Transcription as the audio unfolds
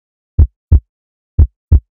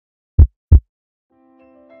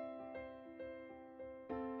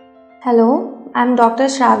Hello, I'm Dr.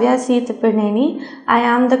 Sravya Tipirneni. I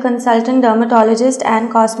am the consultant dermatologist and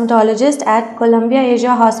cosmetologist at Columbia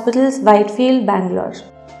Asia Hospitals, Whitefield, Bangalore.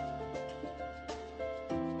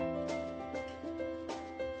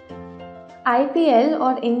 IPL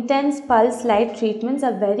or intense pulse light treatments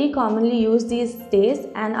are very commonly used these days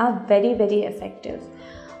and are very effective.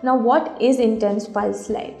 Now, what is intense pulse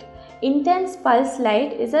light? Intense pulse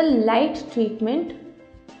light is a light treatment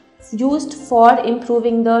used for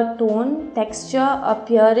improving the tone, texture,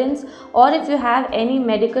 appearance, or if you have any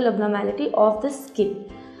medical abnormality of the skin.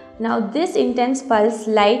 Now this intense pulse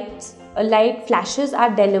light flashes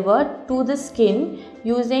are delivered to the skin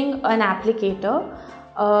using an applicator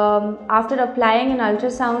after applying an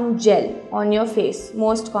ultrasound gel on your face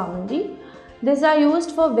most commonly. These are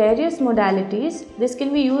used for various modalities. This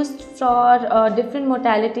can be used for different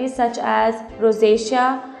modalities such as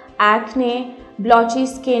rosacea, acne, blotchy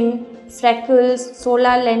skin, freckles,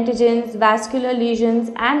 solar lentigines, vascular lesions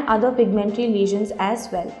and other pigmented lesions as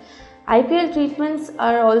well. IPL treatments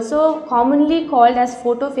are also commonly called as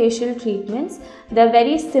photofacial treatments. They are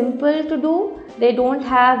very simple to do. They don't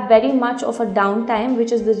have very much of a downtime,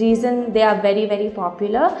 which is the reason they are very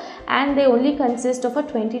popular, and they only consist of a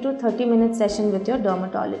 20 to 30 minute session with your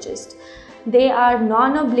dermatologist. They are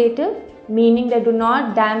non-ablative, meaning they do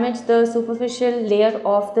not damage the superficial layer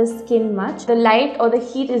of the skin much. The light or the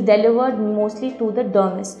heat is delivered mostly to the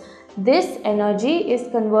dermis. This energy is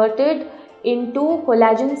converted into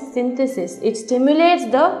collagen synthesis. It stimulates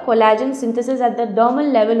the collagen synthesis at the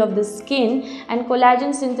dermal level of the skin, and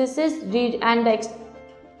collagen synthesis and the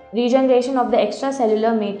regeneration of the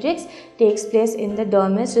extracellular matrix takes place in the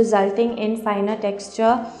dermis, resulting in finer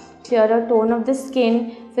texture, clearer tone of the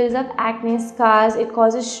skin, fills up acne scars. It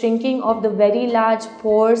causes shrinking of the very large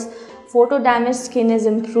pores, photodamage skin is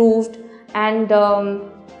improved, and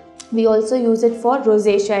we also use it for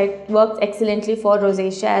rosacea. It works excellently for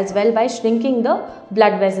rosacea as well by shrinking the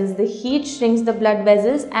blood vessels. The heat shrinks the blood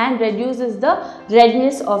vessels and reduces the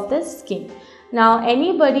redness of the skin. Now,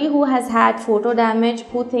 anybody who has had photodamage,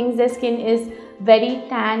 who thinks their skin is very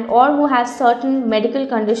tanned, or who has certain medical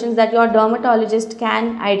conditions that your dermatologist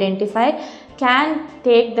can identify, can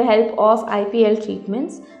take the help of IPL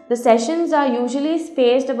treatments. The sessions are usually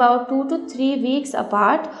spaced about 2 to 3 weeks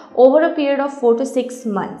apart over a period of 4 to 6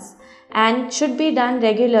 months and should be done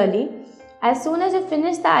regularly. As soon as you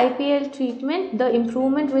finish the IPL treatment, the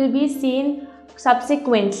improvement will be seen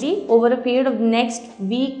subsequently over a period of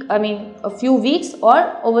a few weeks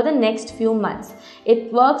or over the next few months.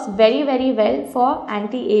 It works very well for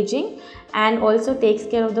anti-aging and also takes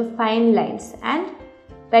care of the fine lines and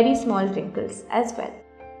very small wrinkles as well.